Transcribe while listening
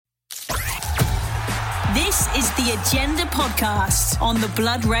This is the Agenda Podcast on the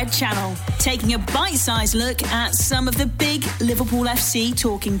Blood Red Channel, taking a bite-sized look at some of the big Liverpool FC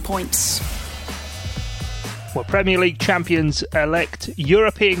talking points. Well, Premier League champions elect,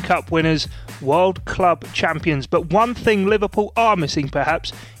 European Cup winners, World Club champions. But one thing Liverpool are missing,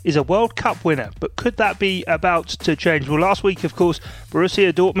 perhaps, is a World Cup winner. But could that be about to change? Well, last week, of course,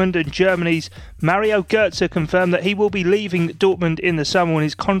 Borussia Dortmund and Germany's Mario Götze confirmed that he will be leaving Dortmund in the summer when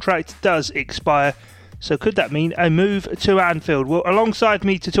his contract does expire. So could that mean a move to Anfield? Well, alongside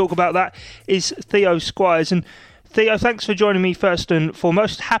me to talk about that is Theo Squires. And Theo, thanks for joining me first and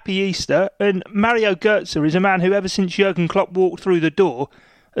foremost. Happy Easter. And Mario Götze is a man who, ever since Jurgen Klopp walked through the door,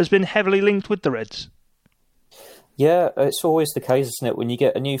 has been heavily linked with the Reds. Yeah, it's always the case, isn't it? When you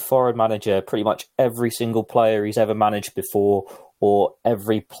get a new foreign manager, pretty much every single player he's ever managed before, or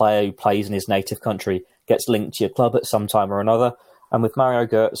every player who plays in his native country, gets linked to your club at some time or another. And with Mario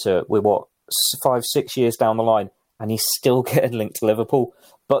Götze, we're 5-6 years down the line, and he's still getting linked to Liverpool.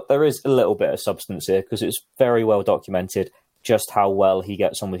 But there is a little bit of substance here, because it's very well documented just how well he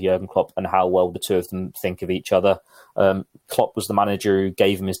gets on with Jurgen Klopp and how well the two of them think of each other. Klopp was the manager who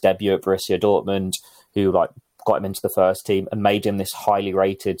gave him his debut at Borussia Dortmund, who got him into the first team and made him this highly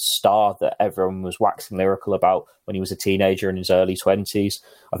rated star that everyone was waxing lyrical about when he was a teenager in his early 20s.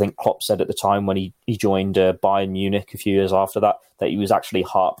 I think Klopp said at the time when he joined Bayern Munich a few years after that he was actually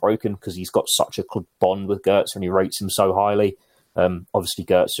heartbroken because he's got such a good bond with Götze and he rates him so highly. Obviously,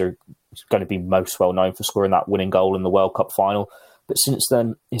 Götze is going to be most well known for scoring that winning goal in the World Cup final. But since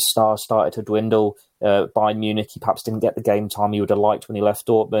then, his stars started to dwindle. Bayern Munich, he perhaps didn't get the game time he would have liked when he left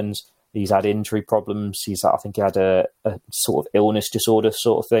Dortmund. He's had injury problems. I think he had a sort of illness disorder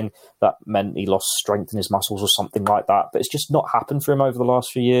sort of thing that meant he lost strength in his muscles or something like that. But it's just not happened for him over the last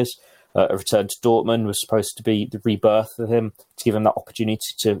few years. A return to Dortmund was supposed to be the rebirth for him, to give him that opportunity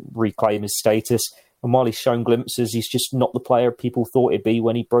to reclaim his status. And while he's shown glimpses, he's just not the player people thought he'd be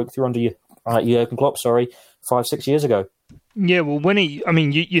when he broke through under Jurgen Klopp, 5-6 years ago. Yeah, well,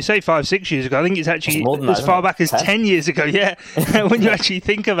 you say 5-6 years ago. I think it's actually as far back as 10 years ago, yeah, when you actually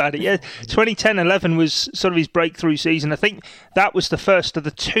think about it. Yeah, 2010-11 was sort of his breakthrough season. I think that was the first of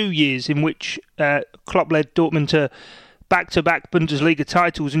the 2 years in which Klopp led Dortmund to back-to-back Bundesliga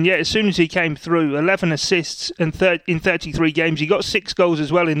titles. And yet, as soon as he came through, 11 assists in 33 games. He got 6 goals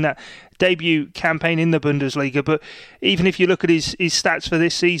as well in that debut campaign in the Bundesliga. But even if you look at his stats for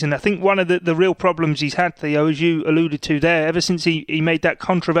this season, I think one of the real problems he's had, Theo, as you alluded to there, ever since he made that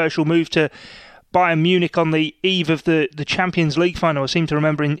controversial move to Bayern Munich on the eve of the Champions League final, I seem to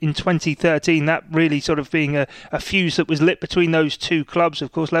remember in 2013, that really sort of being a fuse that was lit between those two clubs.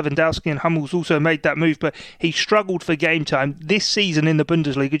 Of course, Lewandowski and Hummels also made that move, but he struggled for game time. This season in the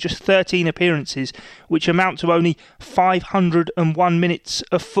Bundesliga, just 13 appearances, which amount to only 501 minutes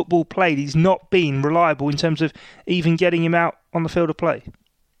of football played. He's not been reliable in terms of even getting him out on the field of play.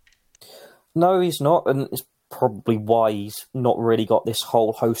 No, he's not, and it's probably why he's not really got this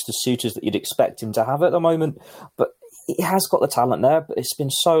whole host of suitors that you'd expect him to have at the moment. But he has got the talent there, but it's been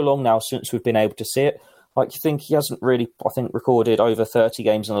so long now since we've been able to see it. You think he hasn't really, recorded over 30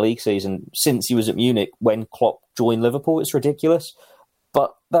 games in the league season since he was at Munich when Klopp joined Liverpool. It's ridiculous.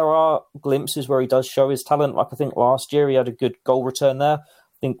 But there are glimpses where he does show his talent. I think last year he had a good goal return there.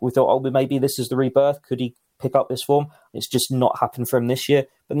 I think we thought, maybe this is the rebirth. Could he pick up this form? It's just not happened for him this year.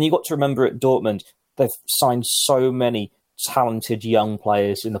 But then you've got to remember at Dortmund, they've signed so many talented young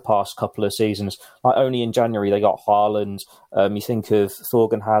players in the past couple of seasons. Only in January they got Haaland. You think of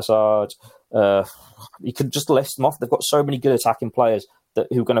Thorgan Hazard. You could just list them off. They've got so many good attacking players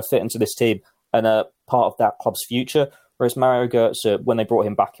who are going to fit into this team and are part of that club's future. Whereas Mario Götze, when they brought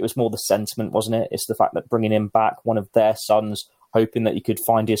him back, it was more the sentiment, wasn't it? It's the fact that bringing him back, one of their sons, hoping that he could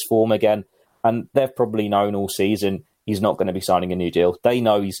find his form again. And they've probably known all season he's not going to be signing a new deal. They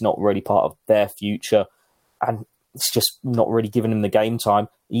know he's not really part of their future, and it's just not really giving him the game time.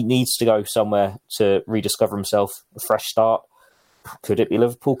 He needs to go somewhere to rediscover himself, a fresh start. Could it be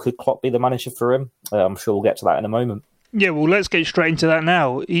Liverpool? Could Klopp be the manager for him? I'm sure we'll get to that in a moment. Yeah, well, let's get straight into that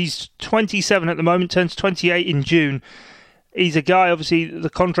now. He's 27 at the moment, turns 28 in June. He's a guy, obviously, the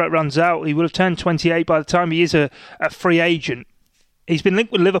contract runs out. He would have turned 28 by the time he is a free agent. He's been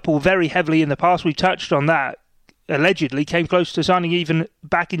linked with Liverpool very heavily in the past. We touched on that. Allegedly came close to signing even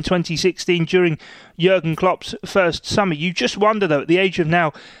back in 2016 during Jurgen Klopp's first summer. You just wonder, though, at the age of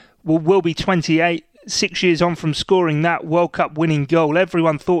now, will be 28, 6 years on from scoring that World Cup winning goal.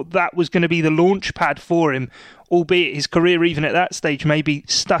 Everyone thought that was going to be the launch pad for him, albeit his career, even at that stage, may be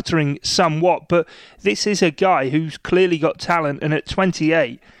stuttering somewhat. But this is a guy who's clearly got talent, and at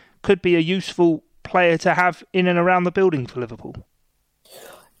 28 could be a useful player to have in and around the building for Liverpool.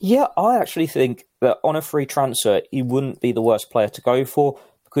 Yeah, I actually think that on a free transfer, he wouldn't be the worst player to go for,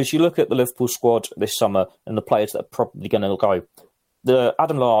 because you look at the Liverpool squad this summer and the players that are probably going to go. The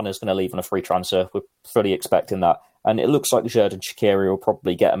Adam Lallana is going to leave on a free transfer. We're fully expecting that. And it looks like Xherdan Shaqiri will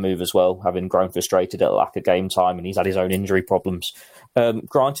probably get a move as well, having grown frustrated at the lack of game time, and he's had his own injury problems.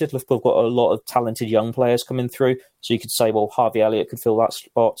 Granted, Liverpool have got a lot of talented young players coming through, so you could say, well, Harvey Elliott could fill that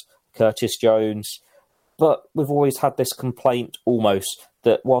spot, Curtis Jones. But we've always had this complaint almost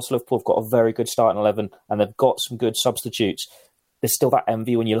that whilst Liverpool have got a very good starting 11 and they've got some good substitutes, there's still that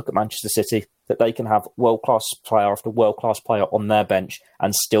envy when you look at Manchester City that they can have world-class player after world-class player on their bench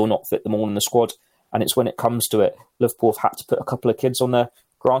and still not fit them all in the squad. And it's when it comes to it, Liverpool have had to put a couple of kids on there.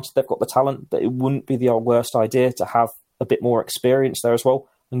 Granted, they've got the talent, but it wouldn't be the worst idea to have a bit more experience there as well.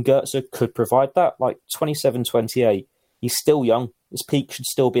 And Goetze could provide that. Like 27, 28, he's still young. His peak should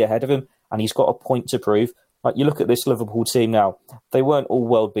still be ahead of him, and he's got a point to prove. Like, you look at this Liverpool team now, they weren't all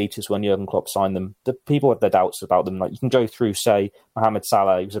world beaters when Jurgen Klopp signed them. The people had their doubts about them. Like, you can go through, say, Mohamed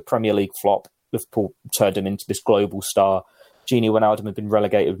Salah. He was a Premier League flop. Liverpool turned him into this global star. Gini Wijnaldum had been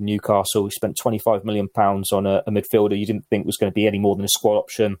relegated with Newcastle. He spent £25 million on a midfielder you didn't think was going to be any more than a squad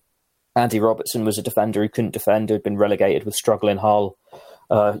option. Andy Robertson was a defender who couldn't defend, who had been relegated with struggling Hull.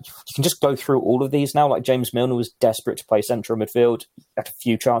 You can just go through all of these now. Like, James Milner was desperate to play central midfield. He had a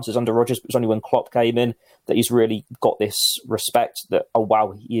few chances under Rodgers, but it was only when Klopp came in that he's really got this respect that, oh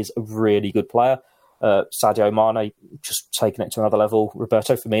wow, he is a really good player. Sadio Mane just taking it to another level.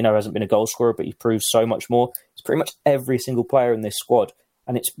 Roberto Firmino hasn't been a goal scorer, but he proves so much more. It's pretty much every single player in this squad,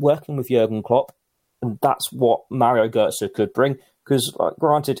 and it's working with Jurgen Klopp, and that's what Mario Götze could bring. Because,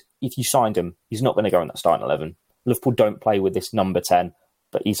 granted, if you signed him, he's not going to go in that starting 11. Liverpool don't play with this number 10,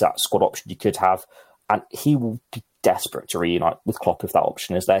 but he's that squad option you could have, and he will be desperate to reunite with Klopp if that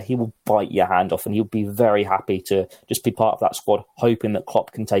option is there. He will bite your hand off, and he'll be very happy to just be part of that squad, hoping that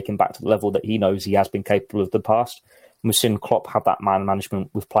Klopp can take him back to the level that he knows he has been capable of in the past. And we've seen Klopp have that man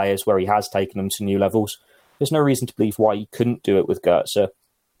management with players where he has taken them to new levels. There's no reason to believe why he couldn't do it with Götze.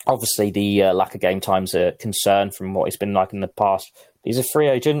 Obviously, the lack of game time's a concern from what he's been like in the past. He's a free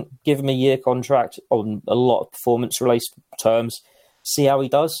agent. Give him a year contract on a lot of performance-related terms. See how he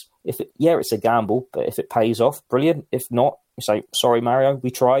does. It's a gamble, but if it pays off, brilliant. If not, you say, sorry, Mario,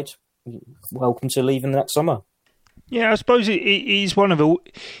 we tried. Welcome to leaving the next summer. Yeah, I suppose it is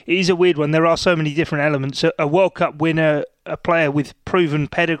a weird one. There are so many different elements. A World Cup winner, a player with proven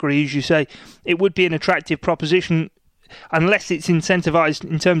pedigree, as you say, it would be an attractive proposition unless it's incentivised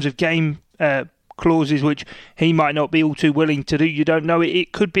in terms of game clauses, which he might not be all too willing to do. You don't know.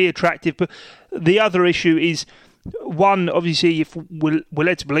 It could be attractive, but the other issue is, one, obviously, if we're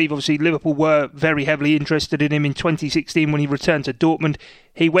led to believe, obviously, Liverpool were very heavily interested in him in 2016 when he returned to Dortmund.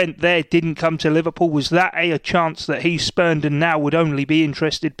 He went there, didn't come to Liverpool. Was that a chance that he spurned and now would only be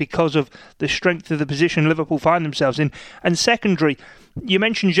interested because of the strength of the position Liverpool find themselves in? And secondary, you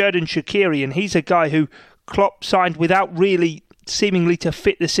mentioned Xherdan Shaqiri, and he's a guy who Klopp signed without really seemingly to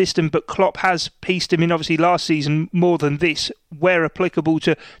fit the system, but Klopp has pieced him in, obviously, last season more than this, where applicable,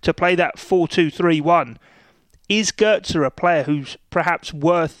 to play that 4-2-3-1. Is Götze a player who's perhaps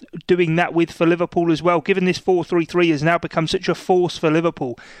worth doing that with for Liverpool as well, given this 4-3-3 has now become such a force for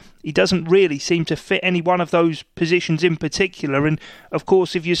Liverpool? He doesn't really seem to fit any one of those positions in particular. And, of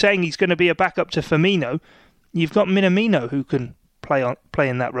course, if you're saying he's going to be a backup to Firmino, you've got Minamino who can play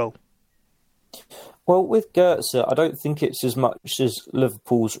in that role. Well, with Götze, I don't think it's as much as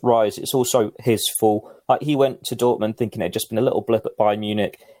Liverpool's rise. It's also his fall. Like, he went to Dortmund thinking it had just been a little blip at Bayern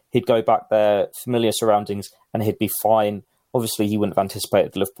Munich. He'd go back there, familiar surroundings, and he'd be fine. Obviously, he wouldn't have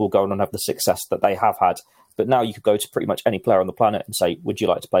anticipated Liverpool going on and have the success that they have had. But now you could go to pretty much any player on the planet and say, would you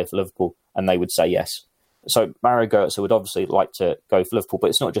like to play for Liverpool? And they would say yes. So Mario Götze would obviously like to go for Liverpool, but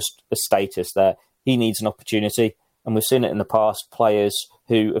it's not just a status there. He needs an opportunity. And we've seen it in the past, players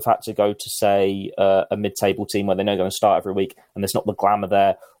who have had to go to, say, a mid-table team where they know they're going to start every week and there's not the glamour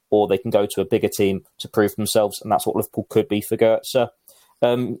there, or they can go to a bigger team to prove themselves, and that's what Liverpool could be for Götze.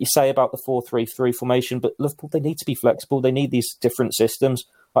 You say about the 4-3-3 formation, but Liverpool, they need to be flexible. They need these different systems.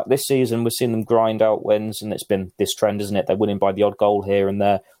 Like this season, we're seeing them grind out wins, and it's been this trend, isn't it? They're winning by the odd goal here and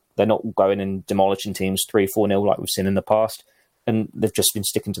there. They're not going and demolishing teams 3-4-0 like we've seen in the past. And they've just been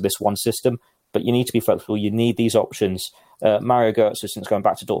sticking to this one system. But you need to be flexible. You need these options. Mario Götze, since going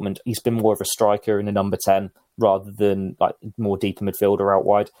back to Dortmund, he's been more of a striker in a number 10 rather than like more deeper midfielder out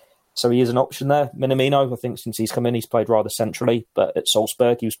wide. So he is an option there. Minamino, I think since he's come in, he's played rather centrally, but at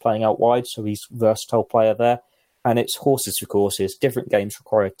Salzburg he was playing out wide, so he's a versatile player there. And it's horses for courses. Different games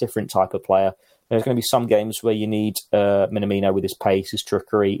require a different type of player. There's going to be some games where you need Minamino with his pace, his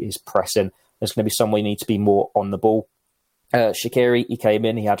trickery, his pressing. There's going to be some where you need to be more on the ball. Shaqiri, he came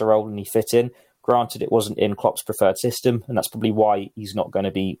in, he had a role and he fit in. Granted, it wasn't in Klopp's preferred system, and that's probably why he's not going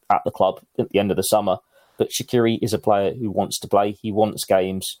to be at the club at the end of the summer. But Shaqiri is a player who wants to play. He wants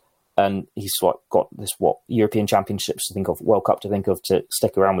games, and he's got this European Championships to think of, World Cup to think of, to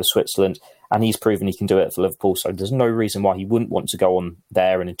stick around with Switzerland, and he's proven he can do it for Liverpool. So there's no reason why he wouldn't want to go on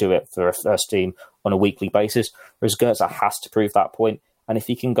there and do it for a first team on a weekly basis. Whereas Goetze has to prove that point, and if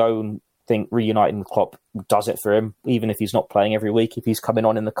he can go and think reuniting with Klopp does it for him, even if he's not playing every week, if he's coming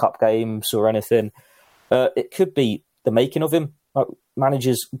on in the cup games or anything, it could be the making of him.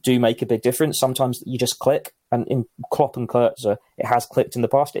 Managers do make a big difference. Sometimes you just click, and in Klopp and Goetze, it has clicked in the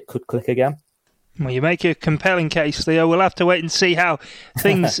past. It could click again. Well, you make a compelling case, Theo. We'll have to wait and see how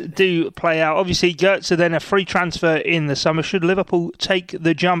things do play out. Obviously, Goetze then a free transfer in the summer. Should Liverpool take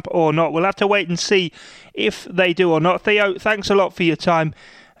the jump or not? We'll have to wait and see if they do or not. Theo, thanks a lot for your time.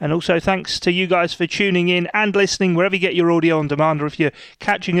 And also thanks to you guys for tuning in and listening wherever you get your audio on demand, or if you're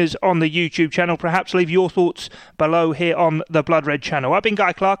catching us on the YouTube channel, perhaps leave your thoughts below here on the Blood Red channel. I've been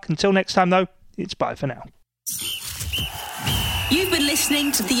Guy Clark. Until next time, though, it's bye for now. You've been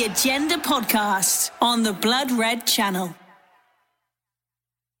listening to the Agenda podcast on the Blood Red channel.